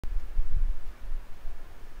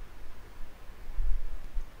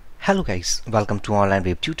Hello guys, welcome to Online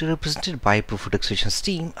Web Tutor presented by Profotech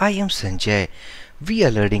team. I am Sanjay. We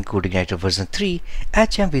are learning CodeIgniter version 3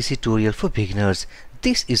 HMVC tutorial for beginners.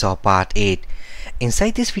 This is our part 8.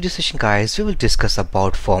 Inside this video session guys, we will discuss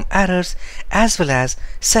about form errors as well as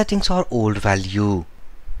settings or old value.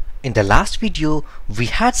 In the last video, we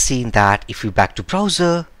had seen that if we back to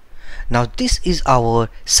browser, now this is our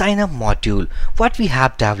sign up module what we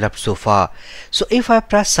have developed so far. So if I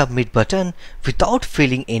press submit button without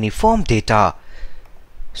filling any form data,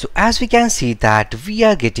 so as we can see that we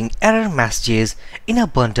are getting error messages in a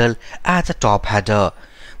bundle at the top header,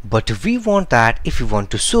 but we want that if we want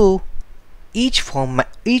to show each form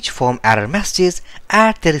error messages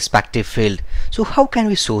at their respective field. So how can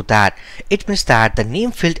we show that? It means that the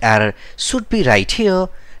name field error should be right here,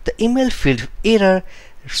 the email field error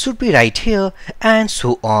should be right here, and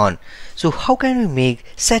so on. So how can we make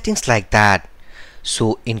settings like that?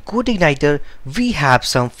 So in CodeIgniter we have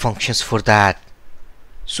some functions for that.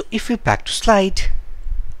 So if we back to slide,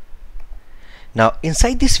 now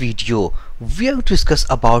inside this video we are going to discuss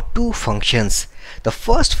about two functions. The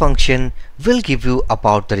first function will give you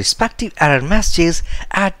about the respective error messages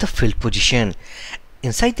at the field position.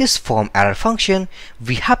 Inside this form error function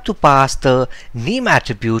we have to pass the name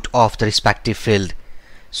attribute of the respective field.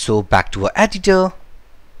 So back to our editor,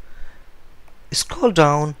 scroll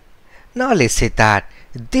down. Now let's say that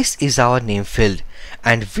this is our name field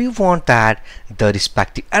and we want that the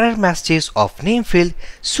respective error messages of name field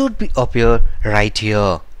should be appear right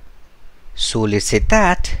here. So let's say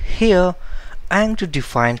that here I am to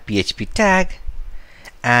define PHP tag,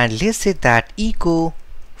 and let's say that echo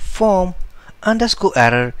form underscore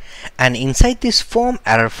error, and inside this form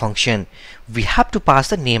error function we have to pass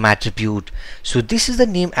the name attribute. So this is the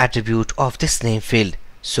name attribute of this name field.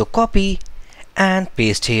 So copy and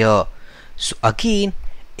paste here. So again,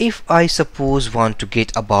 if I suppose want to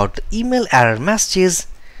get about the email error messages,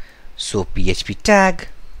 so PHP tag,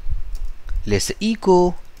 let's say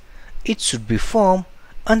echo, it should be form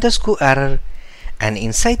underscore error, and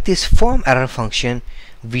inside this form error function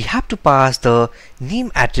we have to pass the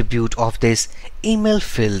name attribute of this email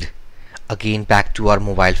field. Again back to our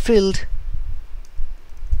mobile field,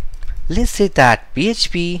 let's say that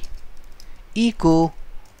PHP echo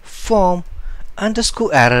form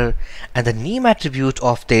underscore error, and the name attribute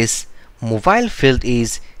of this mobile field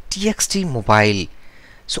is txt mobile.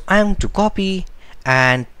 So I am to copy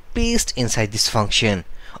and paste inside this function.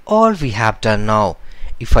 All we have done now.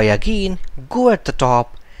 If I again go at the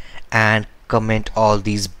top and comment all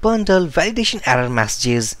these bundle validation error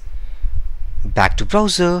messages, back to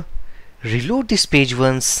browser, reload this page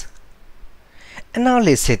once, and now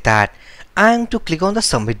let's say that I am to click on the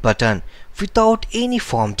submit button without any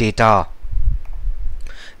form data.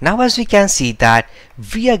 Now as we can see that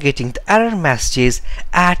we are getting the error messages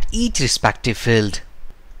at each respective field.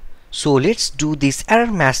 So let's do these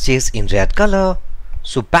error messages in red color.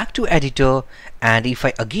 So back to editor, and if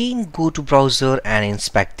I again go to browser and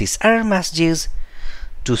inspect these error messages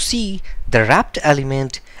to see the wrapped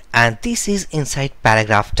element, and this is inside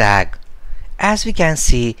paragraph tag. As we can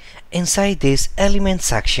see inside this element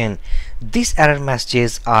section, these error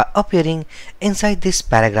messages are appearing inside this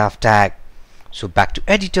paragraph tag. So back to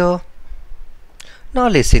editor. Now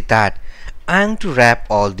let's say that I am to wrap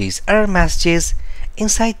all these error messages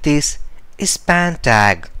inside this span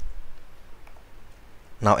tag.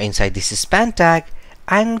 Now inside this span tag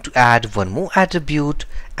I am to add one more attribute,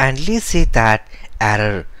 and let's say that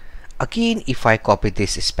error. Again if I copy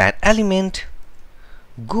this span element,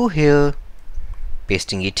 go here,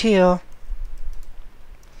 pasting it here,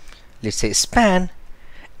 let's say span,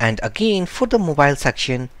 and again for the mobile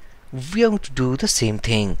section we are going to do the same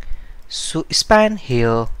thing. So span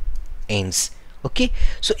here ends. Okay,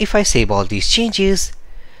 so if I save all these changes,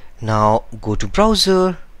 now go to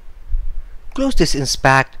browser, close this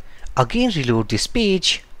inspect, again reload this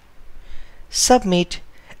page, submit,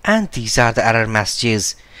 and these are the error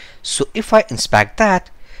messages. So if I inspect that,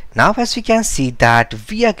 now as we can see that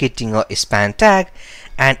we are getting a span tag,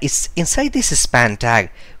 and it's inside this span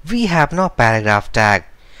tag we have now paragraph tag.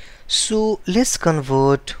 So let's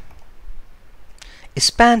convert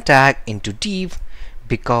span tag into div,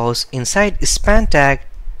 because inside span tag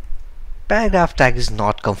paragraph tag is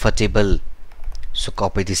not comfortable. So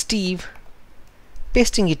copy this div,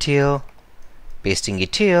 pasting it here, pasting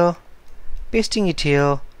it here, pasting it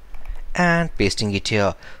here, and pasting it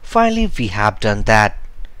here. Finally we have done that.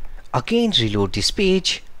 Again reload this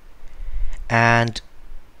page and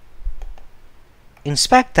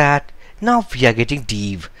inspect that. Now we are getting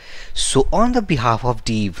div. So on the behalf of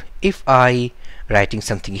div, if I writing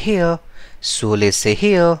something here, so let's say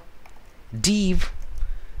here div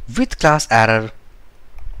with class error.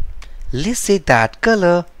 Let's say that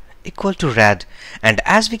color equal to red, and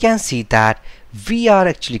as we can see that we are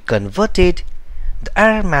actually converted the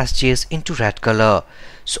error messages into red color.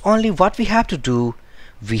 So only what we have to do,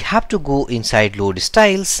 we have to go inside load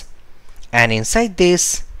styles, and inside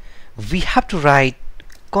this we have to write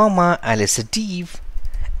comma and let's say div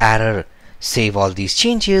error. Save all these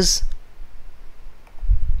changes,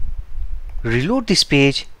 reload this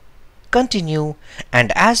page, continue,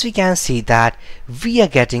 and as we can see that we are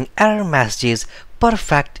getting error messages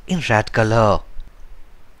perfect in red color.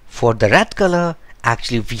 For the red color,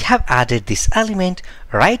 actually we have added this element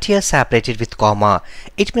right here separated with comma.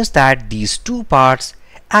 It means that these two parts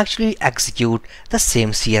actually execute the same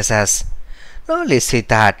CSS. Now let's say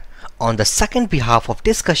that on the second behalf of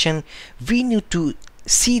discussion, we need to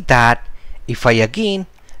see that if I again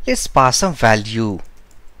let's pass some value,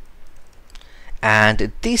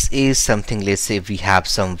 and this is something, let's say we have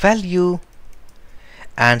some value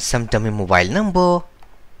and some dummy mobile number,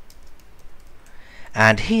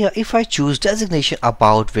 and here if I choose designation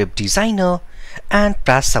about web designer and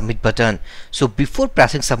press submit button. So before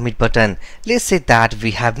pressing submit button, let's say that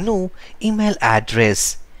we have no email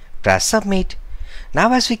address, press submit.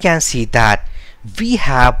 Now as we can see that we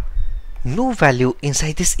have no value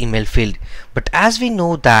inside this email field, but as we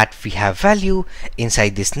know that we have value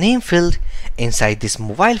inside this name field, inside this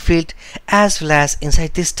mobile field, as well as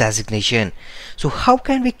inside this designation. So how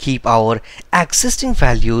can we keep our existing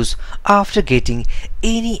values after getting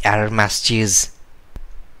any error messages?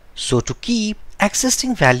 So to keep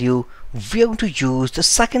existing value, we are going to use the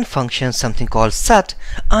second function, something called set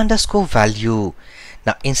underscore value.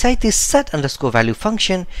 Now inside this set underscore value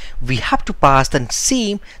function, we have to pass the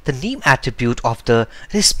name attribute of the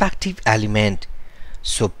respective element.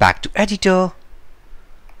 So back to editor,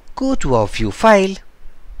 go to our view file,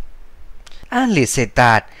 and let's say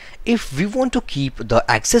that if we want to keep the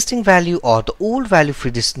existing value or the old value for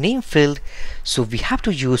this name field, so we have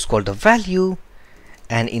to use called the value,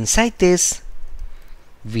 and inside this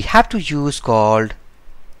we have to use called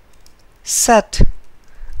set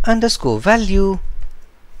underscore value,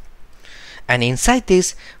 and inside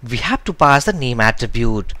this we have to pass the name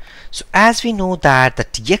attribute. So as we know that the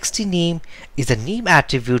txt name is the name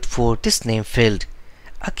attribute for this name field.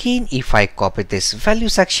 Again, if I copy this value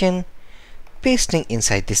section, pasting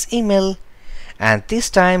inside this email, and this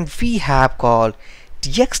time we have called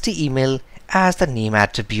txt email as the name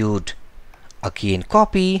attribute. Again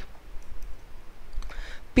copy,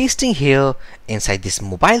 pasting here inside this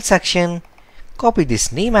mobile section, copy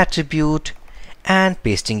this name attribute and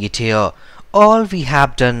pasting it here. All we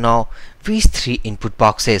have done now these three input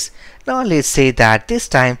boxes. Now let's say that this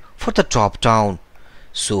time for the drop down,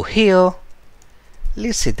 so here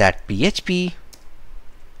let's say that PHP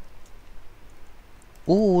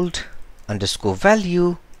old underscore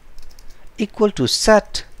value equal to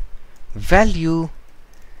set value,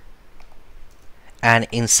 and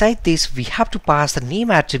inside this we have to pass the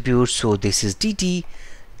name attribute. So this is dd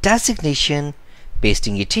designation,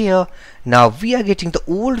 pasting it here. Now we are getting the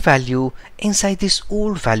old value inside this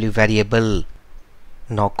old value variable.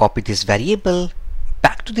 Now copy this variable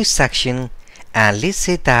back to this section, and let's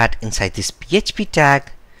say that inside this PHP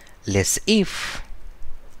tag, let's if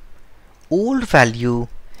old value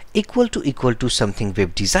equal to something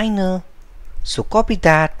web designer. So copy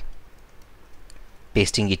that,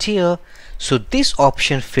 pasting it here. So this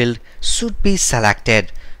option field should be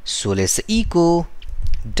selected. So let's say echo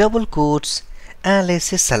double quotes and let's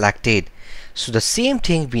say selected. So the same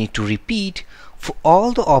thing we need to repeat for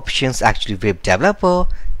all the options, actually web developer,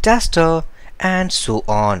 tester and so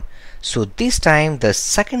on. So this time the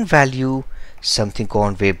second value, something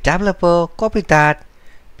called web developer, copy that,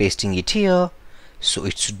 pasting it here. So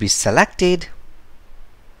it should be selected.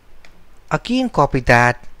 Again copy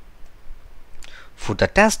that for the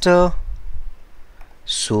tester.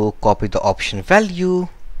 So copy the option value,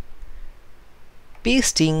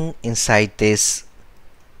 pasting inside this,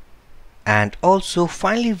 and also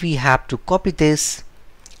finally we have to copy this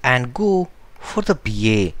and go for the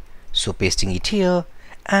BA. So pasting it here,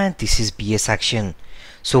 and this is BA section.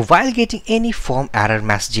 So while getting any form error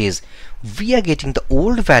messages, we are getting the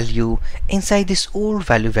old value inside this old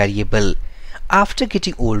value variable. After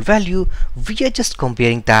getting old value, we are just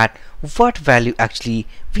comparing that what value actually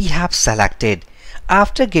we have selected.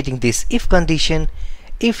 After getting this if condition,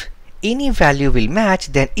 if any value will match,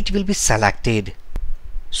 then it will be selected.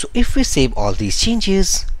 So if we save all these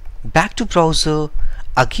changes, back to browser,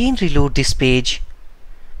 again reload this page.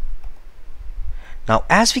 Now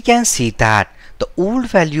as we can see that the old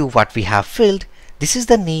value what we have filled, This is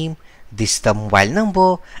the name, this is the mobile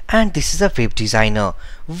number, and this is a web designer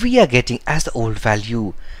we are getting as the old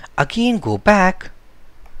value. Again go back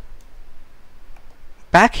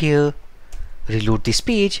here, reload this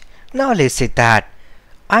page. Now let's say that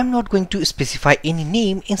I'm not going to specify any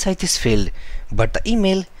name inside this field, but the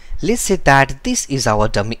email, let's say that this is our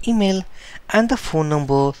dummy email, and the phone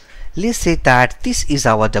number, let's say that this is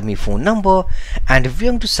our dummy phone number, and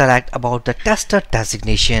we're going to select about the tester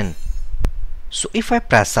designation. So if I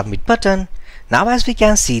press submit button, now as we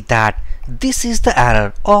can see that this is the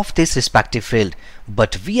error of this respective field,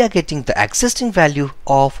 but we are getting the existing value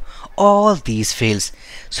of all these fields.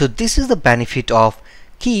 So this is the benefit of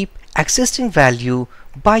keep existing value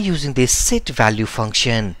by using this set value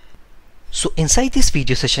function. So inside this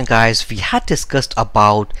video session guys, we had discussed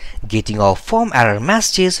about getting our form error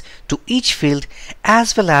messages to each field,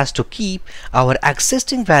 as well as to keep our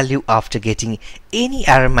existing value after getting any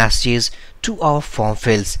error messages to our form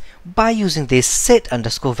fields by using this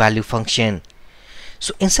set_value function.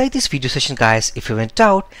 So inside this video session guys, if you went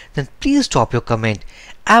out, then please drop your comment.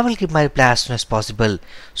 I will give my reply as soon as possible.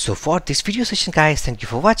 So for this video session guys, thank you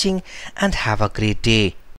for watching and have a great day.